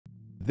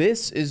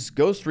This is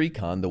Ghost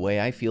Recon the way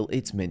I feel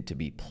it's meant to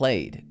be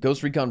played.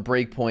 Ghost Recon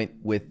Breakpoint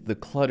with the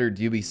cluttered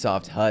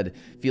Ubisoft HUD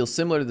feels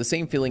similar to the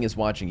same feeling as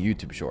watching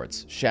YouTube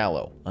shorts.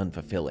 Shallow,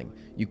 unfulfilling.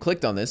 You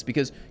clicked on this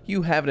because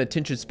you have an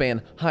attention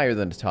span higher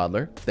than a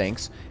toddler,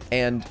 thanks,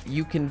 and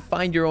you can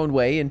find your own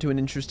way into an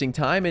interesting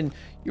time and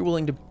you're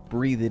willing to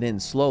breathe it in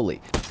slowly.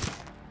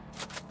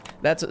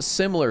 That's a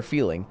similar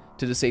feeling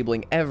to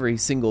disabling every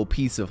single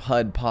piece of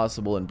HUD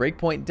possible in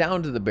Breakpoint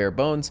down to the bare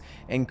bones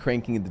and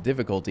cranking the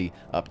difficulty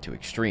up to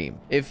extreme.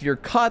 If you're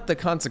caught, the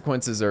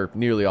consequences are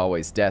nearly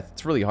always death.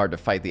 It's really hard to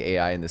fight the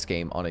AI in this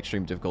game on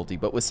extreme difficulty,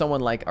 but with someone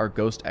like our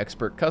Ghost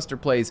expert Custer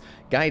Plays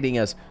guiding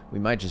us, we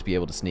might just be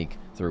able to sneak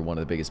through one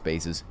of the biggest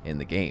bases in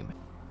the game.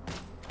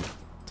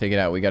 Take it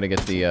out. We got to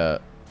get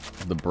the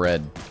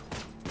bread.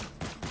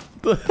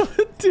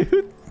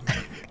 Dude.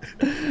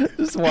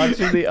 Just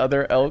watching the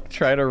other elk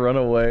try to run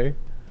away.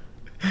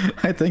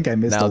 I think I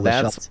missed all the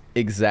shots. Now that's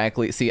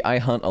exactly... See, I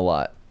hunt a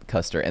lot,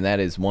 Custer, and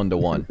that is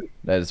 1-to-1.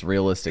 That is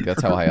realistic.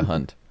 That's how I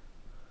hunt.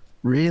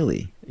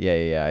 Really?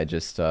 Yeah. I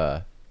just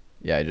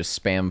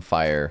spam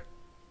fire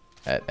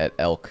at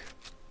elk.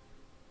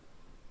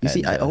 You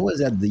see, I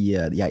always had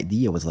the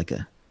idea was like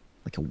a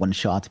one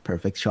shot,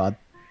 perfect shot.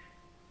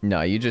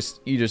 No, you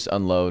just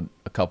unload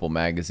a couple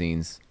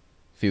magazines,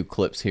 a few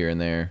clips here and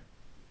there.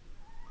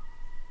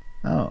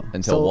 Oh.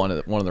 Until one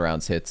of the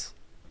rounds hits.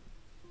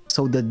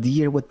 So the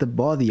deer with the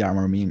body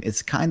armor meme,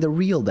 it's kind of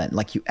real then.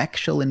 Like you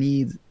actually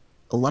need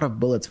a lot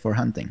of bullets for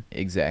hunting.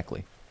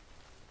 Exactly.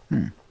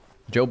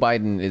 Joe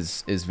Biden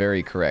is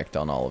very correct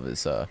on all of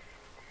his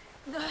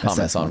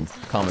comments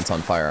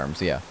on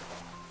firearms. Yeah.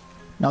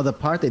 Now the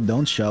part they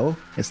don't show,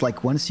 it's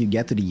like once you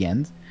get to the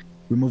end,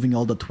 removing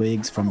all the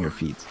twigs from your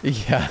feet.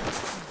 Yeah.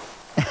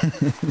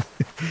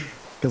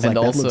 Because like,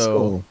 that looks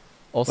cool.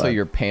 Also,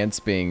 your pants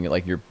being,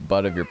 like, your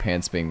butt of your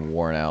pants being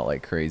worn out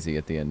like crazy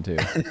at the end, too.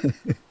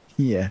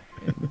 Yeah.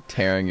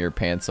 Tearing your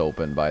pants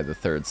open by the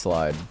third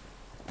slide.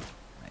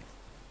 Nice.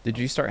 Did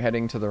you start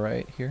heading to the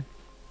right here?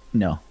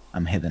 No,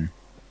 I'm hidden.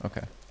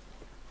 Okay.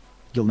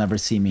 You'll never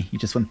see me. You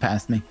just went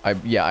past me.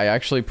 I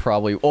actually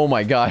probably... Oh,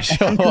 my gosh.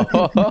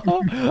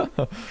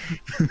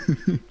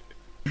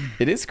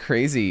 It is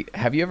crazy.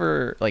 Have you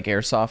ever, like,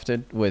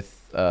 airsofted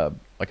with,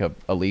 like,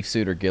 a leaf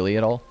suit or ghillie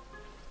at all?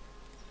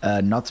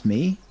 Not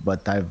me,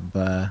 but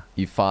I've...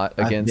 You fought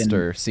against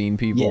or seen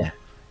people?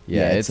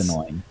 Yeah, it's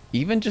annoying.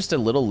 Even just a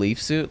little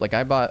leaf suit. Like,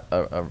 I bought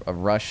a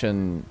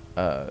Russian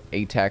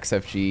ATAX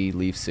FG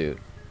leaf suit.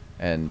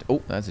 And...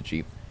 Oh, that's a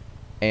Jeep.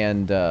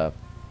 And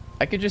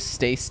I could just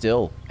stay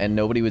still and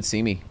nobody would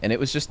see me. And it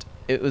was just...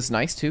 It was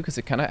nice, too, because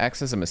it kind of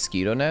acts as a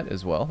mosquito net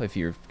as well, if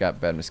you've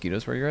got bad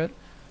mosquitoes where you're at.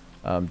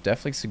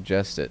 Definitely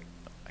suggest it.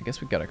 I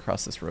guess we got to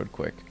cross this road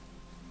quick.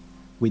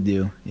 We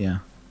do, yeah.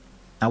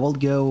 I will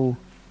go...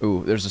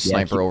 Ooh, there's a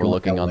sniper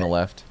overlooking on the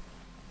left.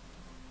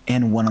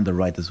 And one on the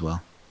right as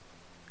well.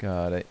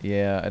 Got it.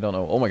 Yeah, I don't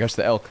know. Oh my gosh,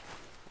 the elk.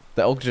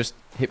 The elk just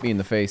hit me in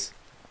the face.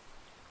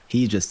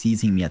 He's just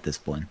teasing me at this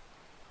point.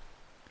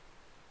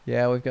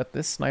 Yeah, we've got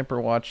this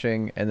sniper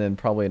watching, and then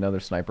probably another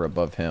sniper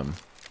above him.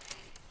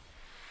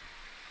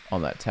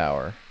 On that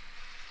tower.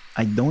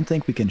 I don't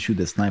think we can shoot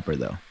the sniper,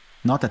 though.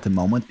 Not at the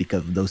moment,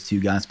 because of those two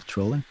guys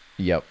patrolling.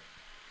 Yep.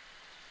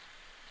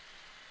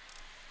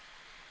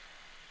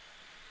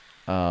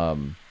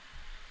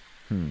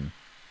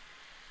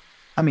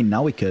 I mean,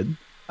 now we could.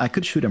 I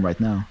could shoot him right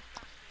now.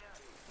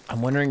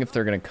 I'm wondering if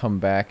they're gonna come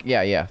back.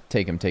 Yeah.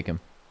 Take him.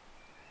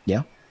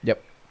 Yeah?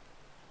 Yep.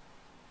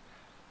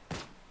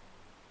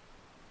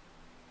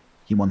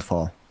 He won't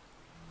fall.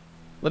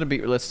 Let it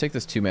be. Let's take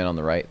this 2-man on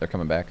the right. They're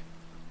coming back.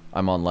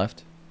 I'm on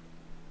left.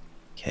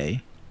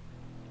 Okay.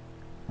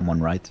 I'm on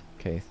right.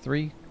 Okay,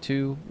 3,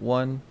 2,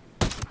 1.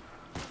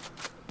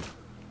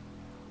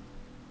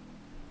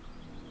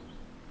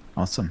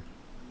 Awesome.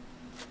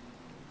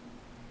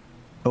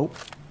 Oh.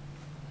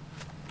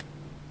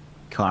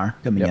 Car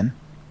coming in.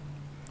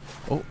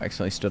 Oh, I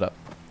accidentally stood up.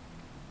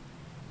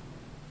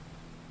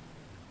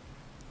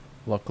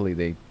 Luckily,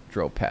 they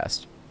drove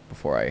past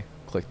before I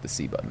clicked the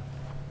C button.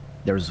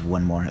 There's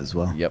one more as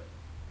well. Yep.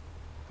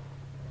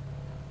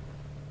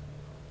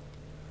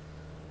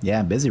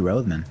 Yeah, busy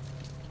road, man.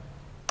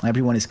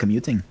 Everyone is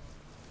commuting.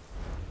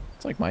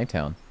 It's like my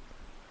town.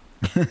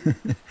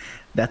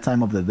 That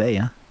time of the day,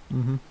 huh?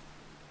 Mm-hmm.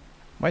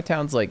 My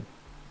town's like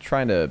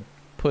trying to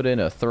put in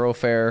a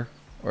thoroughfare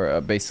or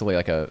basically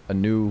like a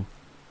new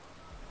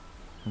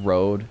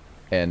road,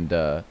 and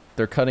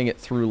they're cutting it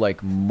through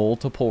like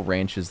multiple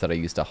ranches that I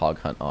used to hog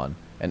hunt on,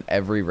 and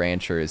every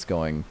rancher is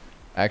going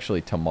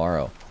actually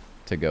tomorrow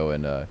to go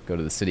and go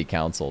to the city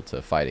council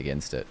to fight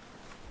against it.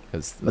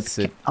 But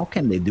how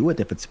can they do it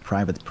if it's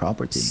private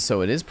property?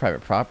 So it is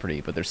private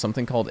property, but there's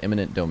something called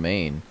eminent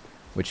domain,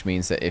 which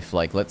means that if,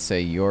 like, let's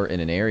say you're in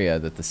an area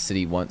that the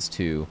city wants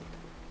to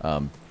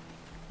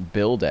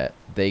build at,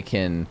 they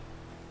can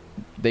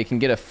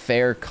get a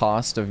fair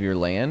cost of your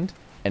land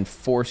and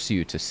force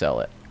you to sell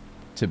it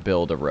to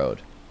build a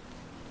road.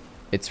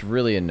 It's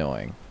really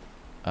annoying.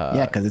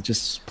 Yeah, because it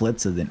just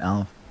splits it in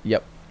half.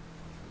 Yep.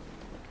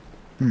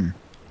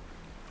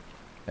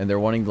 and they're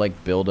wanting to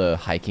like build a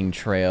hiking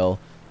trail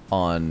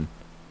on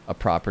a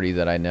property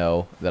that I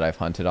know that I've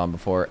hunted on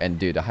before. And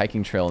dude, a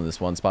hiking trail in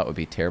this one spot would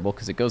be terrible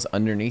because it goes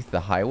underneath the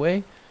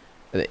highway,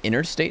 the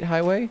interstate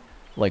highway,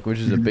 like, which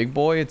is a big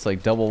boy. It's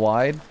like double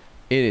wide.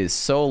 It is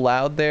so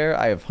loud there.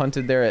 I have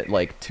hunted there at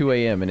like 2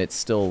 a.m. and it's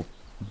still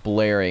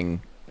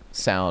blaring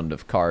sound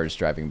of cars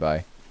driving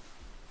by.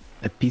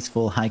 A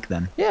peaceful hike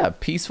then. Yeah,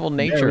 peaceful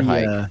nature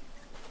hike.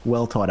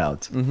 Well thought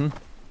out.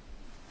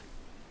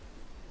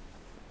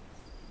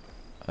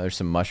 There's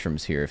some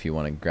mushrooms here if you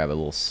want to grab a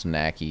little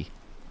snacky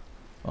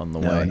on the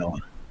way. No.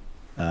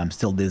 I'm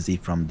still dizzy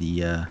from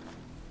the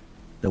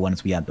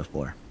ones we had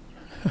before.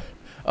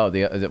 Oh,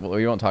 well,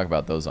 we won't talk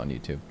about those on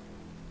YouTube.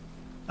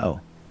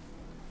 Oh.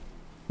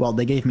 Well,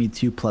 they gave me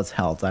 2+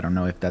 health. I don't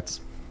know if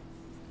that's...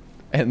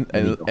 And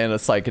a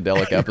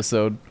psychedelic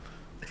episode.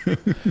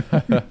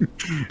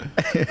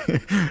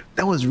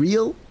 That was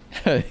real?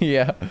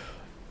 Yeah.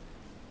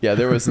 Yeah,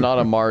 there was not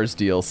a Mars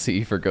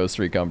DLC for Ghost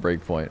Recon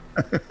Breakpoint.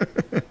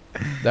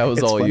 That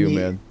was all funny, you,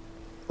 man.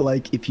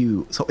 Like, if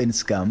you... So, in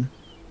Scum,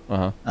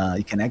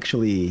 you can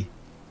actually...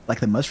 Like,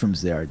 the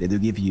mushrooms there, they do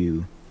give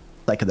you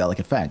psychedelic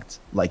effects.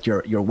 Like,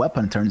 your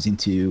weapon turns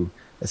into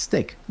a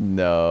stick.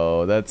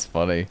 No, that's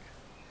funny.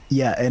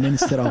 Yeah, and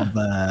instead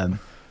of...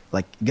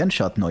 like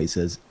gunshot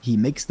noises, he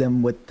makes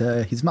them with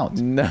his mouth.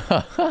 No.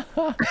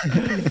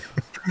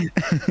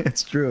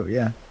 It's true,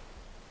 yeah.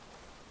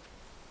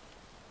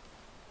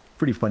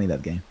 Pretty funny,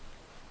 that game.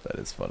 That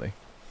is funny.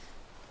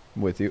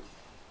 I'm with you.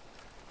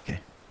 Okay.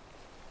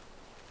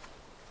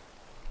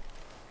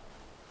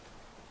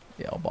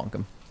 Yeah, I'll bonk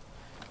him.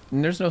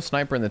 And there's no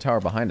sniper in the tower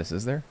behind us,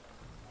 is there?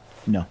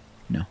 No.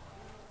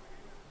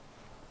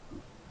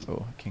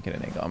 Oh, I can't get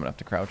an angle. I'm gonna have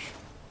to crouch.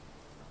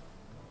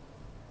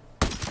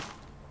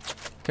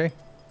 Okay.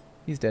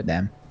 He's dead.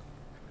 Damn.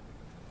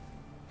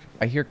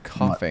 I hear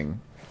coughing.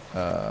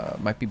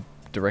 Might be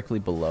directly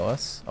below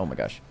us. Oh my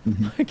gosh.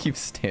 I keep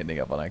standing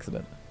up on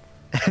accident.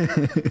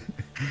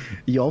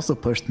 You also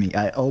pushed me.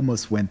 I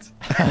almost went.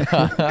 We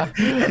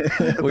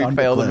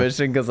failed the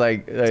mission because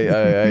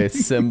I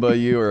Simba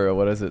you, or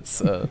what is it?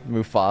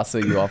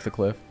 Mufasa you off the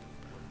cliff.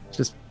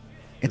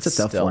 It's a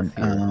tough one.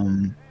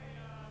 Here.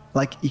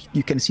 Like,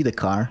 you can see the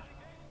car.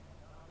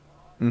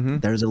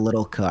 There's a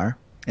little car.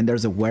 And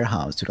there's a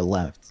warehouse to the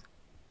left.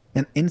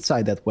 And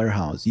inside that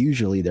warehouse,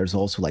 usually there's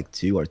also like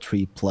 2 or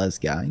 3+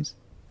 guys.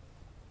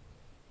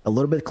 A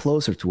little bit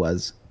closer to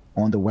us,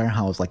 on the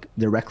warehouse, like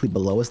directly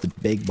below us, the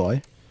big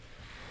boy.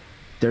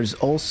 There's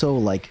also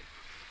like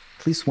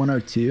at least 1 or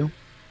 2.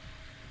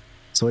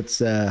 So it's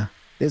a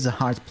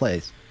hard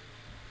place.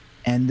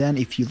 And then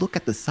if you look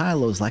at the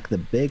silos, like the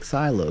big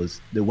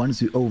silos, the ones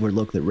who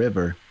overlook the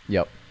river.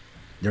 Yep.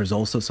 There's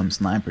also some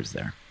snipers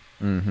there.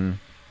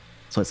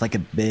 So it's like a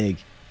big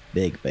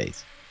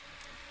base.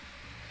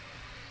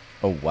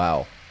 Oh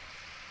wow.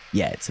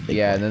 Yeah, it's a big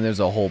Yeah, one. and then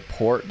there's a whole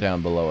port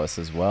down below us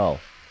as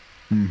well.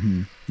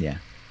 Yeah.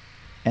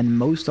 And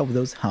most of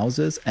those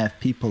houses have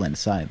people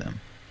inside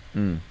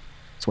them.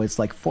 So it's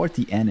like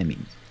 40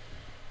 enemies.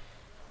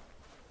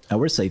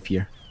 We're safe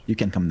here. You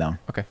can come down.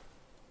 Okay.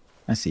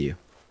 I see you.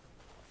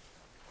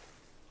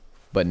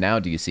 But now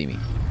do you see me?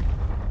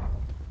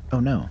 Oh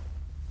no.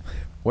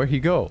 Where'd he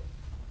go?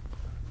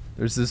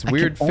 There's this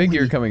weird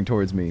figure coming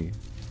towards me.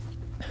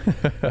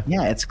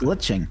 Yeah, it's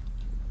glitching.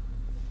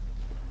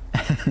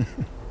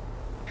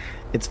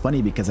 It's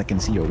funny because I can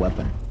see your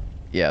weapon.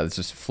 Yeah, it's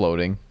just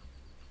floating.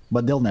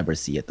 But they'll never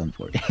see it,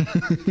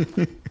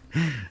 unfortunately.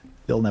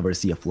 They'll never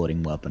see a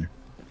floating weapon.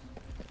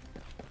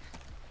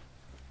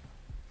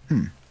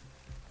 I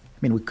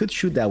mean, we could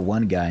shoot that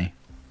one guy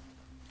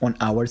on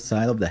our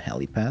side of the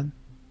helipad.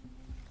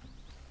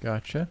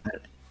 Gotcha.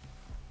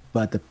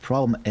 But the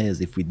problem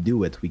is, if we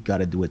do it, we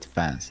gotta do it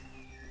fast.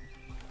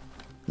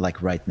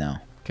 Like right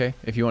now. Okay,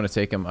 if you want to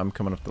take him, I'm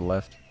coming up the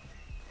left.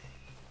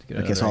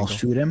 Okay, so I'll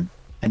shoot him,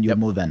 and you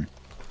move in.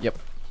 Yep.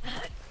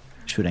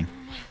 Shooting.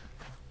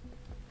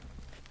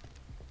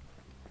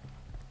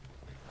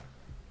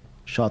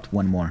 Shot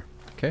one more.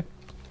 Okay.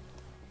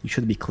 You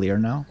should be clear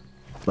now.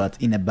 But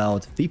in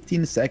about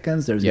 15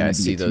 seconds, there's yeah, gonna I be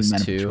see a those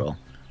two-man two. patrol.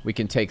 We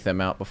can take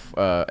them out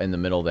in the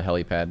middle of the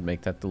helipad,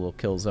 make that the little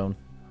kill zone.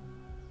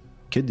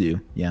 Could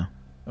do, yeah.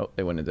 Oh,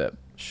 they went into that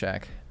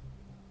shack.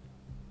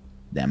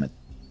 Damn it.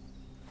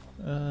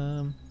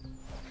 I'm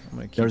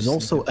gonna keep There's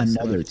also sneaking up this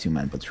another left.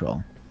 two-man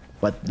patrol.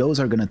 But those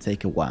are gonna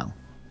take a while.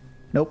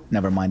 Nope,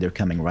 never mind, they're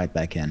coming right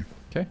back in.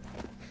 Okay.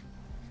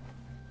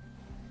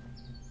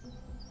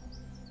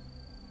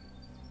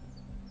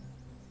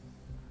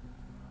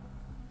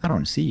 I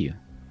don't see you.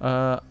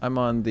 I'm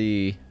on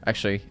the...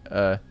 Actually,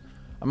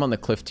 I'm on the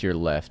cliff to your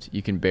left.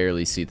 You can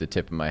barely see the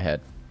tip of my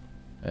head.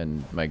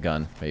 And my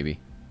gun, maybe.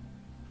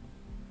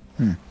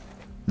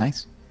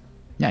 Nice.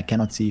 Yeah, I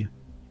cannot see you.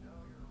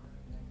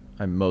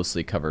 I'm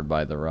mostly covered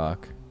by the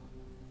rock.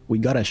 We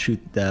gotta shoot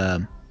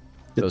the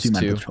Those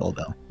two-man two? patrol,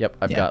 though. Yep,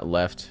 I've Yeah. got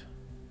left.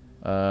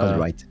 Goes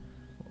right.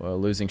 Well,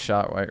 losing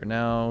shot right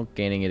now.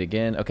 Gaining it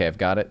again. Okay, I've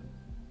got it.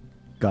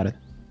 Got it.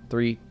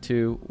 3,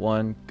 2,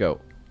 1, go.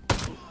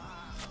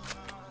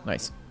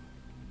 Nice.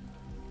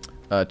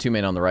 2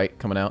 men on the right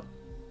coming out.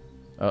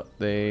 Oh,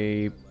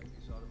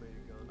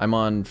 I'm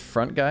on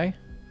front guy.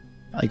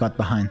 I got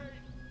behind.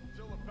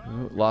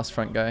 Ooh, lost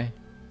front guy.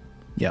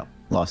 Yeah,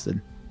 lost it.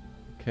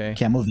 Okay.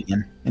 Okay, I'm moving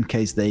in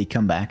case they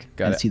come back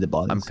and see the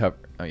bodies.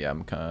 Oh yeah,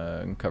 I'm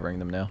covering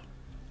them now.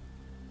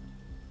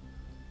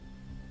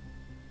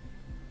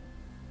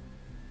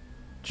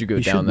 Did you go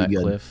down that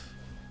cliff?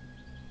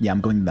 Yeah,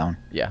 I'm going down.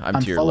 Yeah,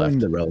 I'm to your left. Following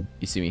the road.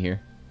 You see me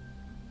here?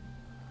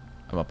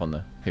 I'm up on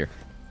the here.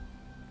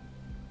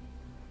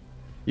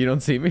 You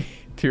don't see me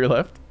to your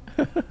left?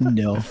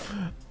 No.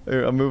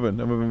 I'm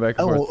moving back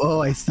and forth.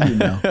 Oh, I see you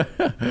now.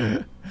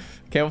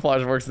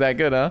 Camouflage works that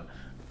good, huh?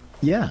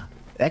 Yeah,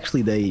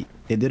 actually, they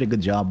did a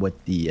good job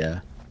with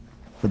the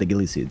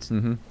ghillie suits.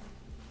 Mm-hmm.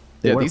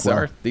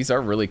 Yeah, these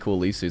are really cool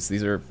leaf suits.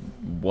 These are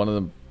one of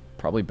the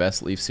probably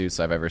best leaf suits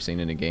I've ever seen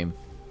in a game.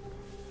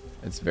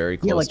 It's very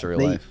close to real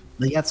life.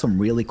 They got some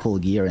really cool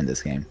gear in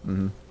this game.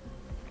 Mm-hmm.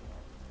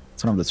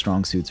 It's one of the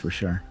strong suits for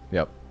sure.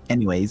 Yep.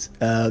 Anyways,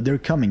 they're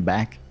coming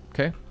back.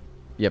 Okay.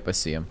 Yep, I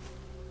see them.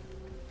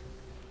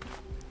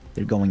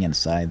 They're going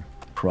inside,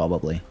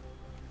 probably.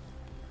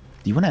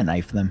 Do you want to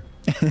knife them?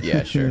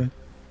 Yeah, sure.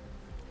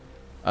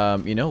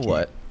 You know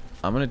what?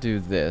 I'm going to do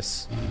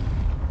this.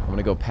 I'm going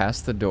to go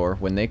past the door.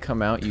 When they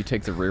come out, you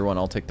take the rear one,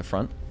 I'll take the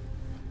front.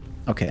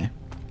 Okay.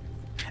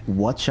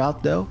 Watch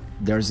out, though.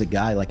 There's a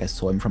guy, like I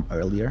saw him from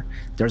earlier.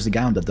 There's a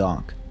guy on the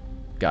dock.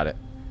 Got it.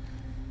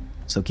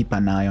 So keep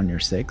an eye on your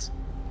 6.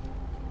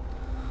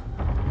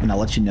 And I'll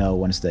let you know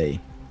once they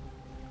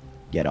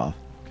get off.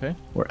 Okay.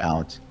 Or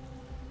out.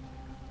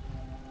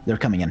 They're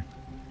coming in.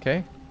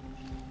 Okay.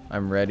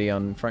 I'm ready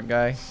on front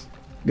guy.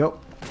 Go.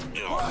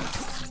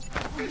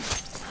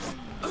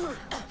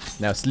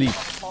 Now sleep.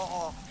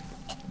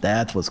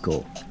 That was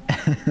cool.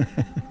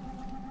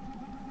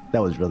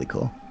 That was really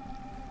cool.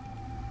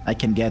 I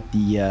can get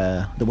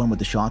the one with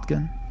the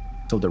shotgun.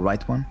 So the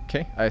right one.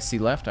 Okay, I see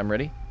left. I'm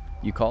ready.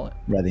 You call it.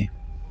 Ready.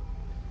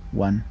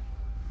 1,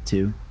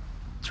 2,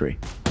 3.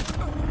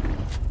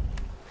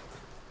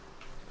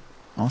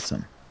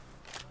 Awesome.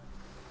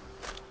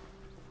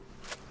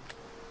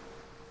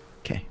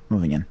 Okay,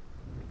 moving in.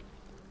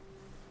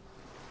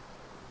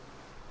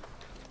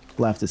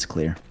 Left is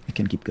clear. I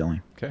can keep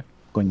going. Okay.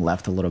 Going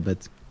left a little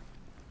bit.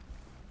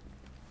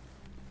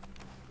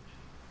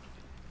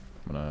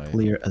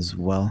 Clear as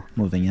well.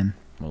 Moving in.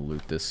 I'm gonna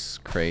loot this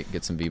crate,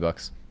 get some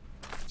V-Bucks.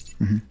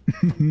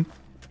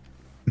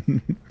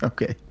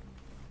 Okay.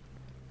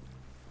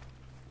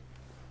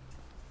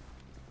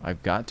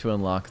 I've got to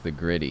unlock the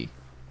gritty,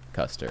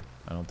 Custer.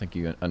 I don't think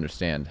you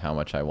understand how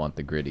much I want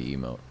the gritty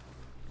emote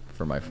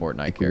for my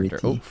Fortnite character.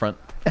 Oh, front.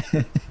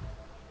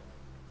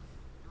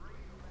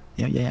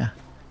 Yeah.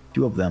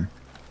 2 of them.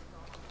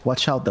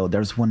 Watch out, though.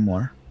 There's one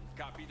more.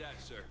 Copy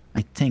that, sir.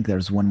 I think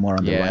there's one more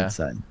on the right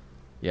side.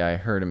 Yeah, I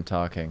heard him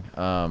talking.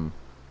 Oh,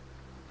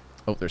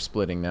 they're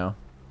splitting now.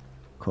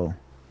 Cool.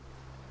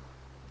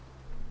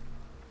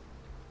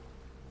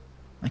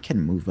 I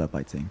can move up,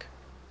 I think.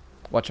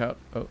 Watch out.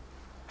 Oh.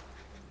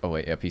 Oh,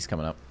 wait. Yep, he's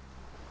coming up.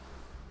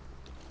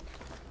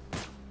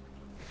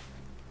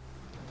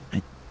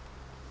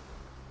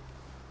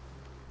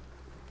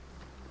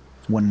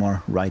 One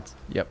more, right.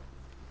 Yep.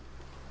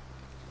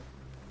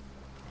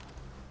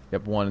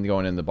 Yep, one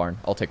going in the barn.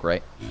 I'll take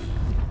right.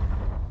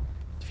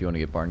 If you want to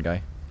get barn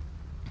guy.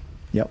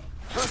 Yep.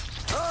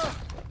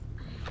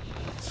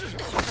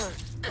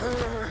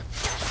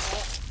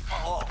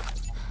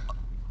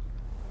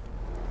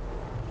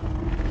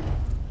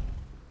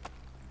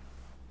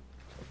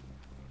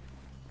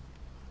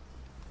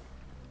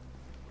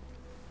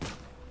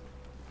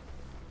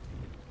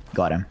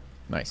 Got him.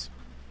 Nice.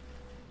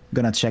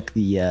 Gonna check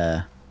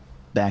the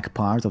back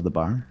part of the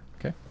barn.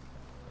 Okay.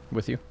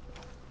 With you.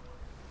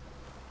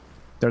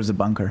 There's a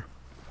bunker.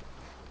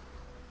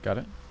 Got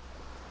it.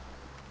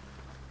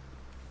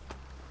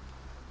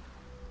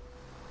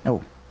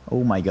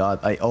 Oh my god,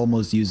 I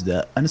almost used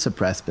the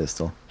unsuppressed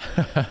pistol.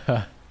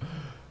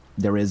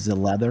 There is a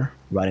ladder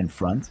right in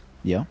front.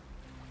 Yeah.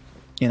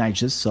 And I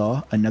just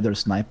saw another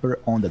sniper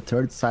on the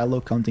 3rd silo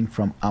counting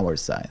from our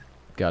side.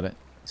 Got it.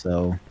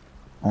 So,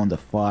 on the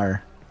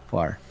far.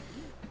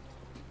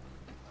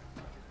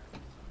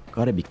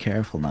 Gotta be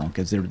careful now,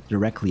 because they're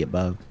directly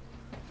above.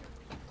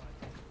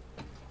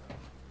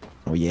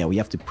 Oh yeah, we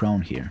have to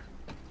prone here.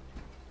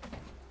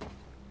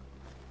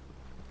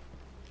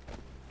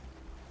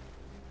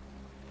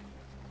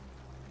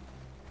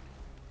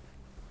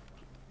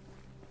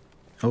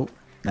 Oh,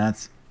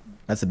 that's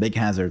a big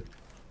hazard.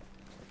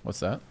 What's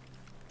that?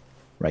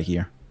 Right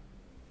here.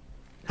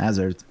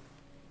 Hazard.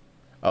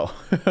 Oh.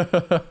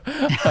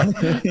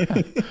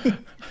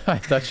 I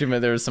thought you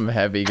meant there was some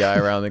heavy guy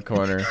around the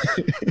corner.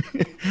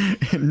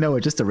 No,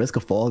 just the risk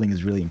of falling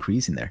is really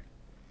increasing there.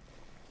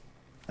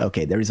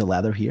 Okay, there is a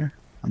ladder here.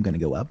 I'm gonna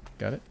go up.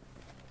 Got it.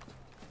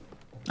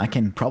 I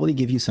can probably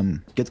give you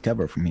some good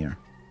cover from here.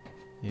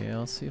 Yeah,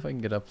 I'll see if I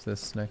can get up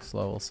this next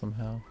level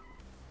somehow.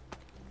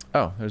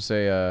 Oh, there's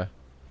a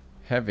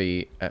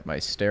heavy at my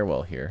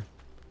stairwell here.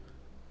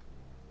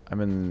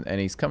 And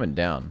he's coming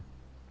down.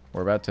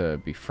 We're about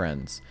to be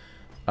friends.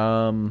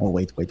 Oh,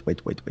 wait.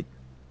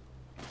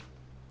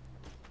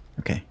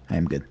 Okay, I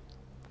am good.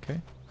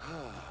 Okay.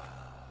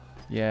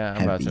 Yeah,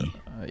 I'm about to...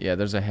 yeah,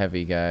 there's a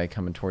heavy guy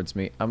coming towards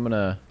me. I'm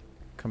gonna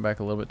come back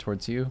a little bit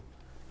towards you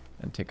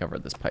and take cover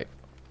of this pipe.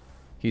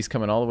 He's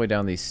coming all the way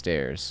down these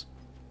stairs.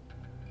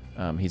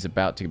 He's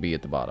about to be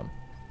at the bottom.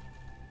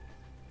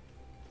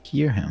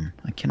 Hear him.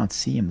 I cannot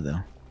see him, though.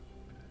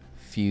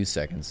 Few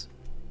seconds.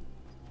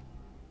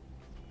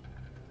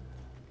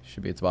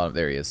 Should be at the bottom.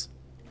 There he is.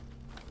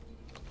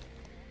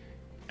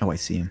 Oh, I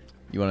see him.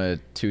 You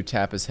want to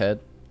tap his head?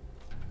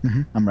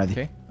 Mm-hmm, I'm ready.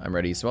 Okay, I'm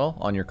ready as well.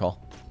 On your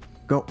call.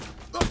 Go.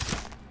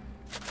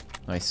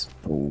 Nice.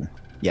 Oh,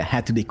 yeah,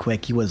 had to be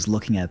quick. He was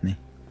looking at me.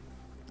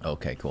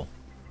 Okay, cool.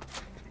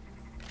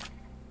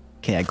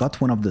 Okay, I got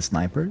one of the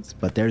snipers,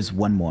 but there's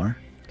one more.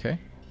 Okay.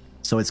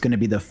 So it's going to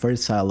be the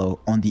first silo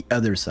on the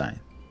other side.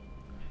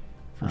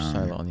 First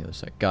silo on the other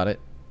side. Got it.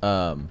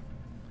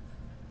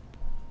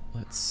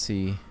 Let's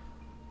see.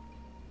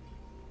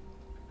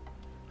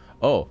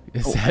 Oh,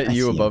 is that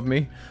you above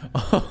me?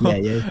 Oh,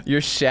 yeah.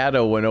 Your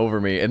shadow went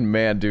over me, and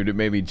man, dude, it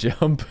made me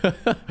jump.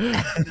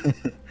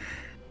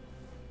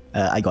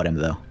 I got him,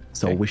 though.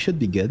 So okay. We should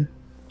be good.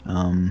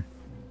 I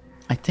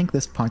think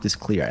this part is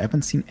clear. I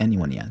haven't seen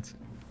anyone yet.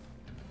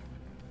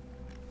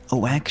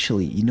 Oh,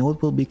 actually, you know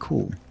what will be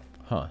cool?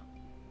 Huh.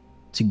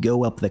 To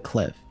go up the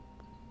cliff.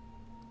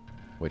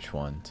 Which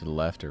one? To the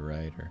left or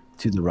right? Or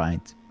to the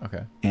right.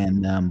 Okay.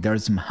 And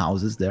there's some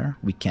houses there.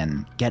 We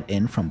can get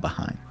in from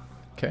behind.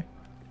 Okay.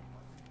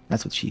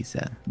 That's what she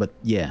said. But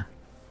yeah,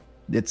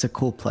 it's a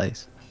cool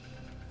place.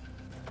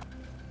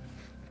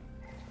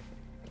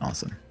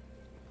 Awesome.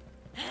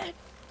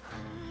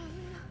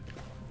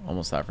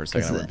 Almost thought for a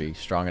second I would be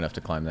strong enough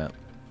to climb that.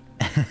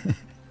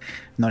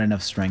 Not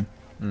enough strength.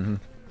 Mm-hmm.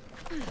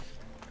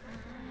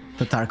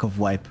 The Tarkov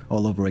wipe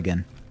all over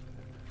again.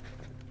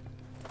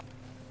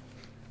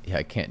 Yeah,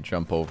 I can't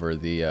jump over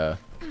the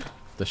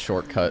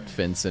shortcut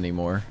fence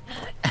anymore.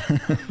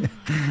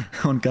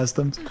 On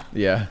customs?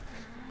 Yeah.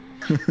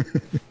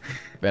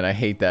 Man, I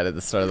hate that at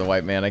the start of the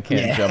wipe, man. I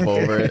can't jump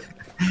over it.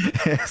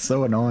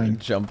 So annoying.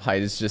 Jump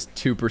height is just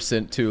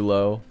 2% too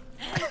low.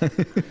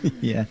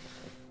 Yeah.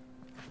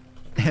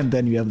 And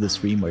then you have the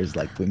streamers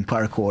like doing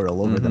parkour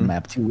all over the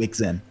map 2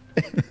 weeks in.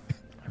 I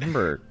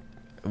remember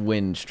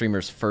when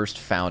streamers first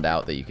found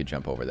out that you could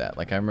jump over that.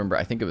 Like, I remember,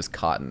 I think it was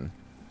Cotton.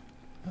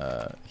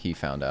 He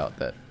found out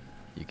that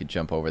you could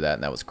jump over that,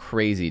 and that was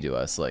crazy to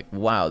us. Like,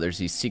 wow, there's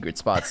these secret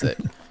spots that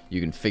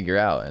you can figure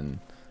out, and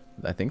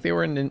I think they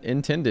were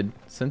intended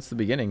since the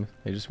beginning.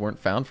 They just weren't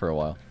found for a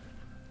while.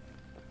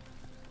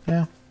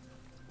 Yeah.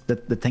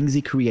 The things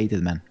he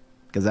created, man.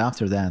 Because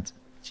after that,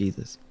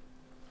 Jesus.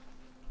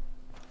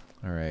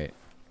 All right.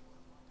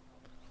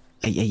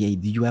 Hey,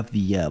 do you have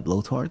the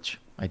blowtorch?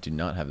 I do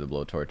not have the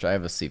blowtorch. I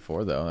have a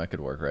C4, though. That could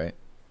work, right?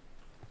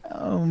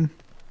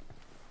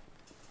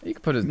 You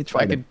could put it.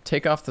 I could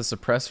take off the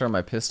suppressor on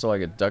my pistol. I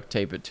could duct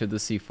tape it to the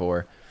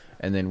C4,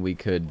 and then we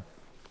could.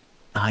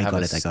 I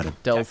got it.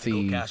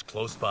 Stealthy. Cache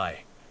close by.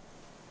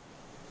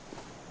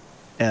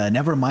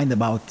 Never mind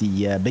about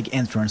the big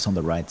entrance on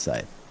the right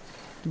side.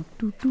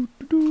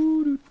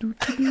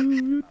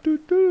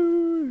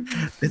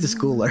 This is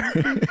cooler.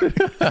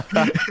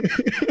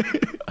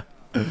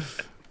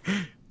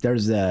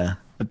 There's a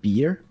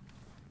beer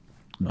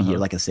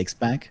like a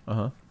 6-pack,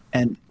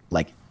 and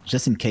like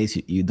just in case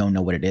you don't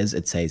know what it is,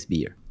 it says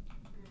beer.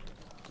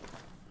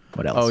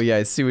 What else? Oh yeah,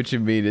 I see what you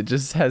mean. It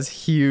just has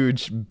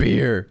huge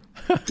beer.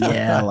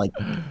 Yeah, like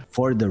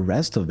for the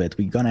rest of it,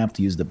 we're gonna have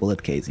to use the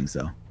bullet casings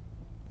though.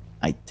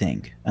 I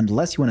think,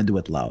 unless you want to do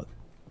it loud.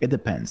 It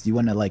depends. Do you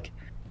want to like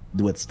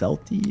do it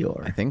stealthy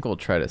or? I think we'll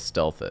try to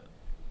stealth it.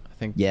 I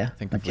think. Yeah.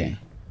 I think if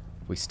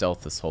we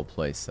stealth this whole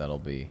place, that'll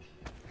be.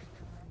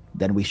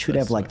 Then we should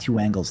have like 2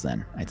 angles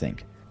then, I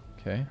think.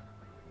 Okay.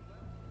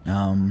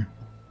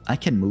 I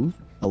can move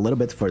a little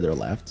bit further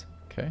left.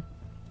 Okay.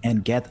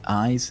 And get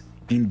eyes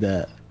in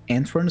the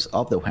entrance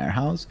of the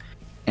warehouse.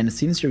 And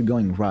since you're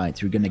going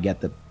right, you're gonna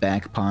get the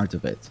back part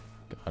of it.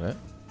 Got it.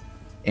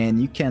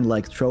 And you can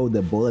like throw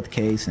the bullet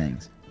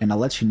casings, and I'll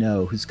let you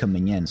know who's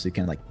coming in, so you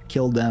can like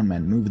kill them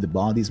and move the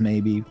bodies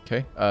maybe.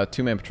 Okay.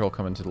 2-man patrol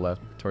coming to the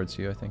left towards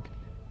you, I think.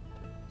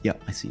 Yeah,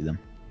 I see them.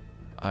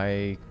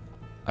 I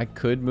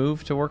could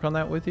move to work on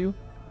that with you.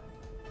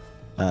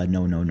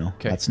 No.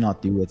 Okay. Let's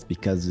not do it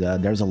because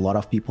there's a lot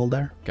of people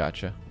there.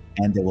 Gotcha.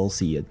 And they will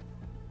see it.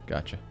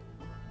 Gotcha.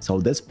 So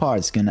this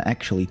part's gonna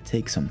actually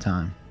take some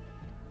time.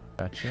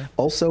 Gotcha.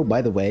 Also,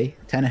 by the way,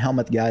 10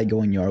 helmet guy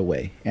going your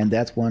way, and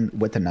that one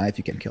with a knife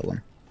you can kill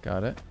him.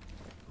 Got it.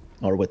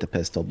 Or with a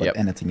pistol, but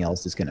anything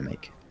else is gonna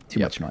make too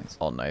much noise.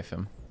 I'll knife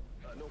him.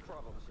 No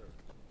problem, sir.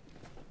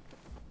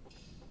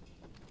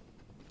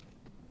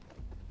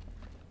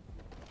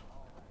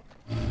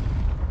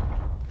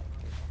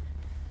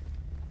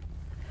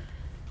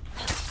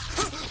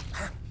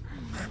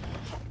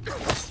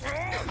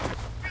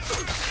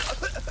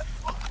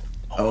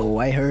 Oh,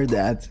 I heard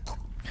that.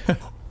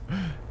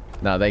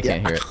 No, they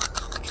can't hear it.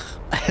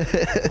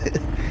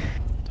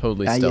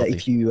 Totally stealthy.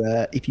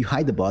 Yeah, if you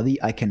hide the body,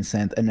 I can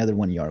send another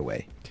one your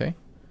way. Okay.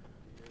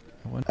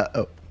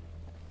 Uh-oh.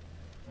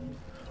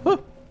 Oh,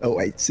 Oh,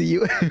 I see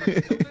you.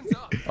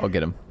 I'll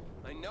get him.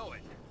 I know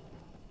it.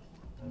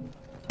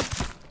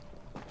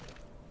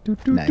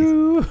 Nice.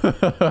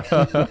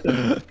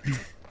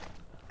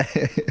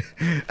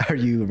 Are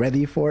you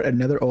ready for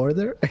another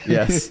order?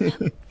 Yes.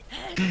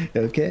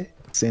 Okay.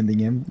 Sending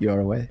him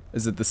your way.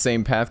 Is it the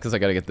same path? Because I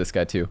gotta get this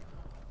guy too.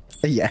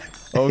 Yeah.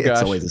 Oh, It's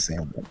gosh. always the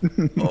same.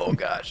 Oh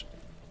gosh.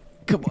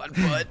 Come on,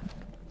 bud.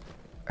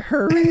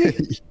 Hurry.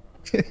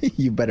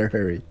 You better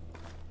hurry.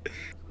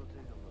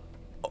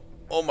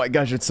 Oh my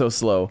gosh, it's so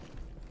slow.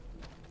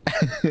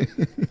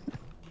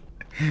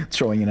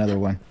 Throwing another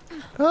one.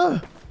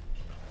 Ah.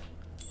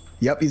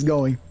 Yep, he's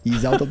going.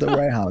 He's out of the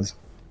warehouse.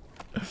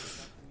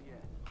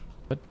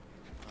 What?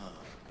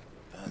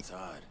 That's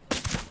odd.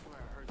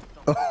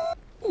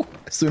 Oh,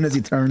 as soon as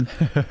he turned.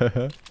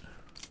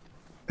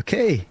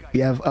 Okay, we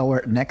have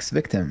our next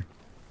victim.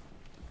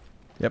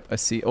 Yep, I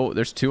see. Oh,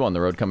 there's 2 on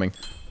the road coming.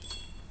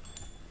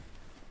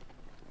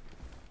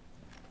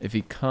 If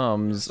he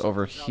comes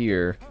over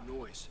here...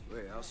 Noise.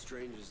 Wait, how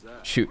strange is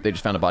that? Shoot, they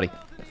just found a body.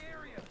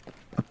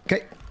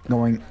 Okay,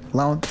 going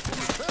loud.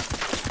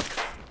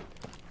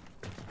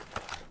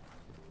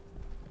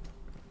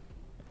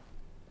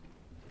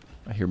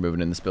 I hear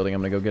moving in this building.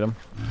 I'm gonna go get him.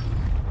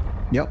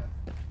 Yep.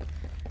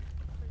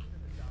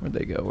 Where'd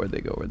they go? Where'd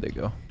they go? Where'd they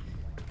go?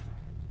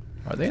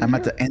 Are they in I'm here?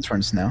 at the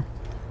entrance now.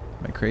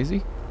 Am I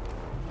crazy?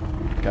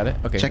 Got it?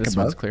 Okay, Check this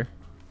above. one's clear.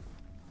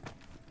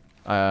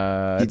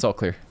 It's all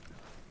clear.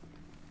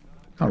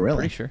 Oh, I'm really?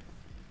 pretty sure.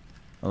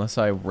 Unless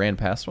I ran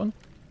past one.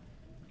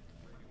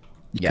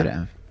 You could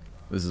have.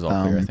 This is all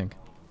clear, I think.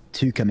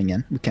 2 coming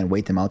in. We can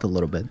wait them out a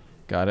little bit.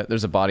 Got it.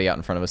 There's a body out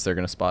in front of us. They're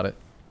gonna spot it.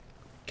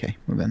 Okay,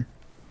 move in.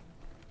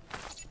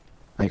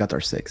 I got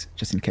our 6,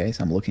 just in case.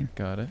 I'm looking.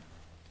 Got it.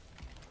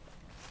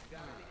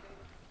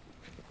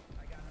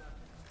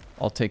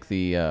 I'll take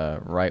the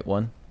right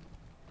one.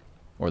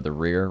 Or the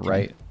rear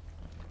right.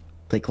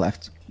 Take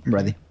left. I'm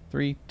ready.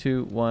 3,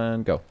 2,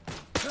 1, go.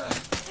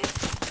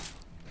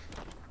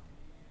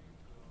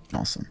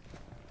 Awesome.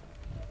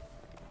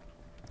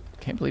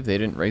 Can't believe they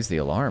didn't raise the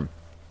alarm.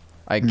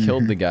 I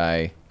killed the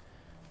guy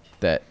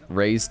that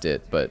raised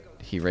it, but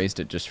he raised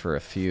it just for a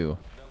few.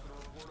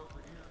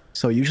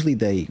 So usually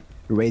they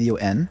radio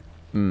N.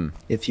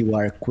 If you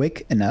are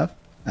quick enough,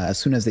 as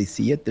soon as they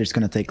see it, there's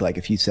gonna take like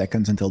a few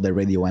seconds until they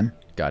radio N.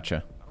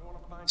 Gotcha.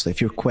 So if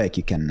you're quick,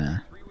 you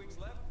can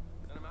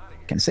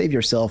save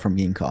yourself from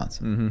being caught.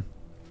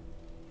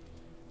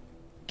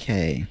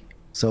 Okay.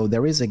 So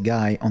there is a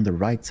guy on the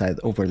right side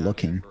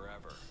overlooking.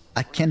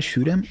 I can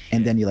shoot him,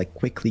 and then you like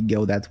quickly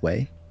go that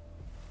way.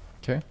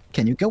 Okay.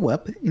 Can you go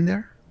up in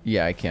there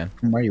Yeah, I can.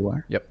 from where you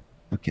are? Yep.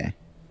 Okay.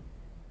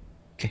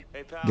 Okay.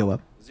 Hey, pal. Go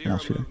up, and Zero I'll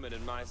shoot him. movement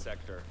in my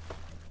sector.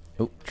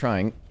 Oh,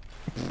 trying.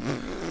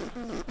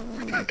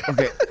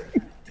 Okay.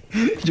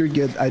 You're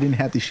good. I didn't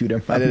have to shoot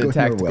him. I I'm did a going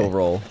your tactical way.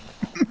 roll.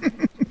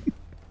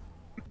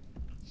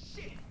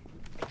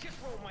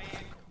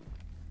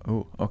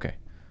 Oh, okay.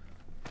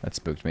 That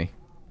spooked me.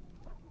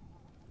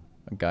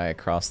 A guy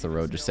across the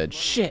road just said,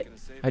 "Shit!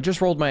 I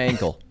just rolled my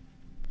ankle."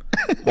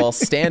 While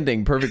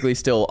standing perfectly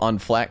still on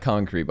flat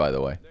concrete, by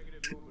the way.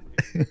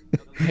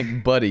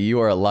 Like, buddy, you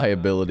are a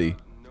liability.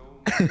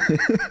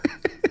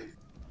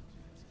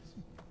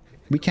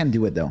 We can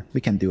do it though.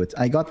 We can do it.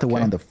 I got the one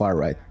Okay. on the far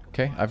right.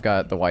 Okay, I've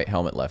got the white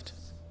helmet left.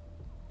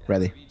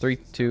 Ready. 3,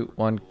 2,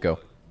 1, go.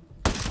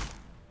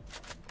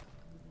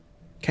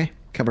 Okay,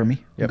 cover me.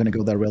 I'm Yep. gonna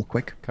go there real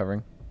quick.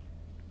 Covering.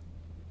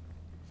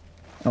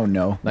 Oh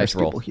no, Nice there's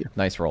roll. people here.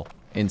 Nice roll.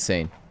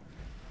 Insane.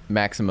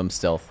 Maximum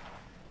stealth.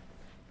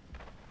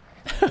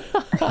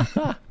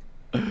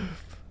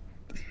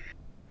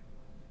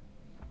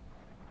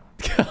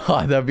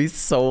 God, that'd be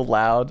so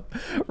loud.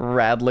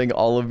 Rattling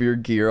all of your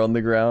gear on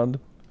the ground.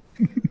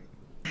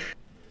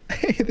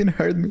 He didn't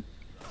hurt me.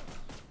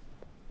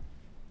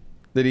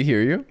 Did he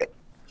hear you?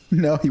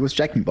 No, he was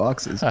checking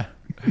boxes.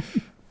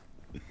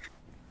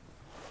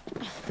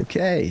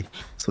 Okay,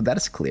 so that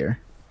is clear.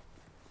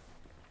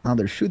 Now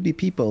there should be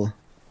people,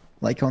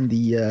 like on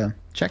the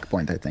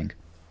checkpoint, I think.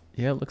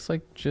 Yeah, it looks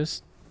like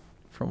just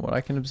from what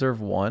I can observe,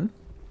 one.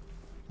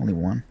 Only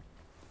one.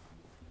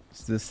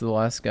 Is this the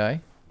last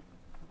guy?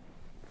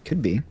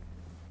 Could be.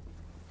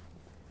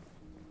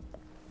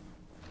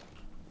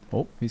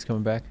 Oh, he's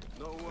coming back.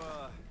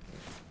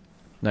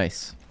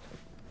 Nice.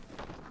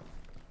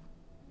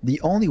 The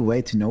only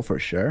way to know for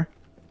sure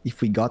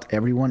if we got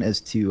everyone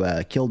is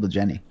to kill the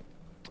Jenny.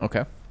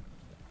 Okay.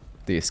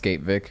 The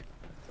escape Vic.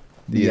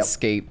 The Yep.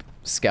 escape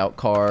scout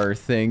car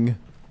thing.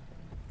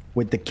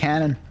 With the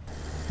cannon.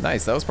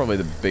 Nice. That was probably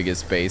the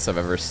biggest base I've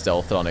ever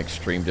stealthed on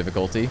extreme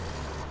difficulty.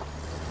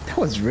 That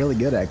was really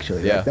good,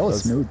 actually. Yeah, Like, that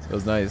was smooth. That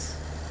was nice.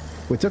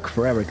 We took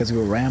forever because we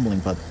were rambling,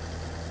 but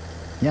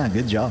yeah,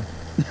 good job.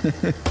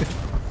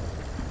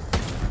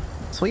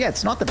 So yeah,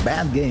 it's not a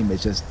bad game.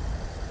 It's just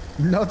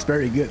not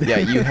very good. Yeah,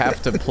 you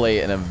have to play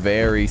it in a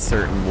very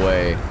certain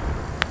way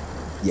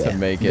yeah, to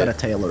make you it. gotta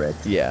tailor it.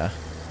 Yeah.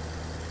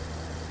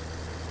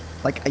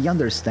 Like, I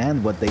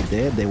understand what they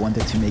did. They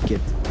wanted to make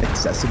it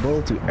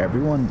accessible to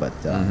everyone, but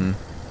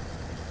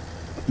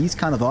these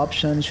kind of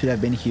options should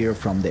have been here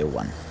from day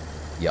one.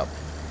 Yep.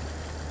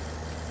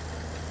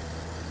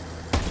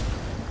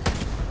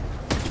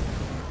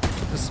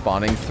 Just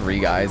spawning 3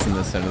 guys in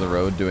the center of the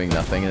road doing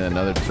nothing, and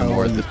another 2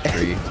 more at the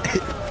tree.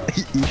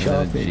 You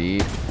shot and then a me.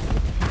 Jeep.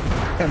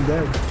 I'm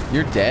dead.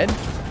 You're dead?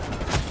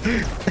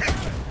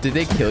 Did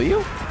they kill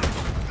you?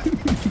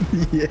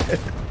 Yeah.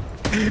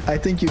 I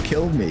think you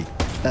killed me.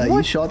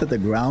 You shot at the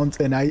ground,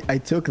 and I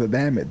took the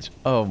damage.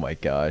 Oh my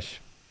gosh.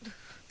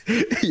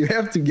 You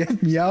have to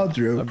get me out,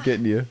 Drew. I'm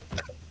getting you.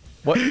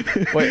 What?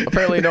 Wait,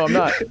 apparently no, I'm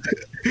not.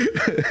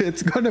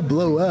 It's gonna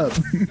blow up.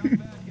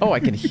 Oh, I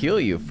can heal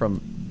you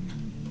from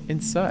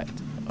inside.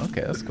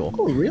 Okay, that's cool.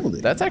 Oh, really?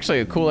 That's actually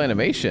a cool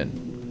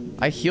animation.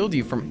 I healed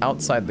you from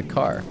outside the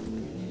car.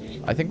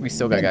 I think we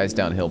still got guys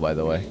downhill, by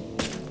the way.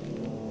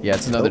 Yeah,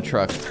 it's another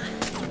truck.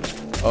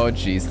 Oh,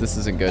 jeez, this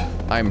isn't good.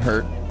 I'm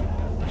hurt.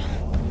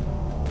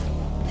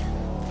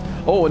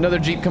 Oh, another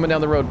Jeep coming down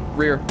the road.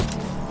 Rear.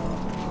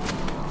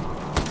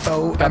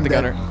 Oh, Got I'm the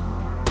dead. gunner.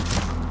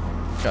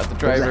 Got the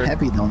There's driver. a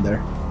heavy down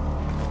there.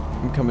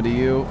 I'm coming to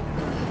you.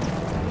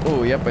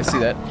 Oh, yep, I see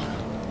that.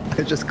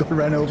 I just got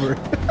ran over.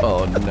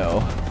 Oh,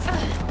 no.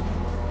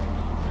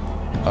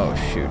 Oh,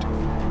 shoot.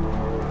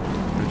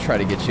 I'm gonna try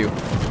to get you.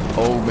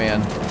 Oh,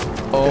 man.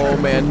 Oh,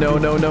 man. No,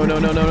 no, no, no,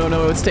 no, no, no,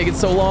 no. It's taking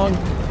so long.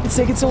 It's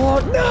taking so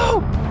long.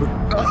 No!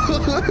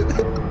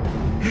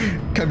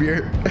 Come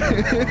here.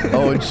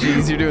 Oh,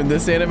 jeez, you're doing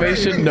this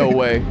animation? No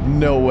way.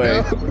 No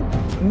way.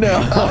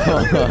 No.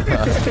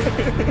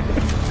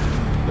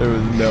 There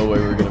was no way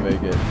we were gonna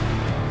make it.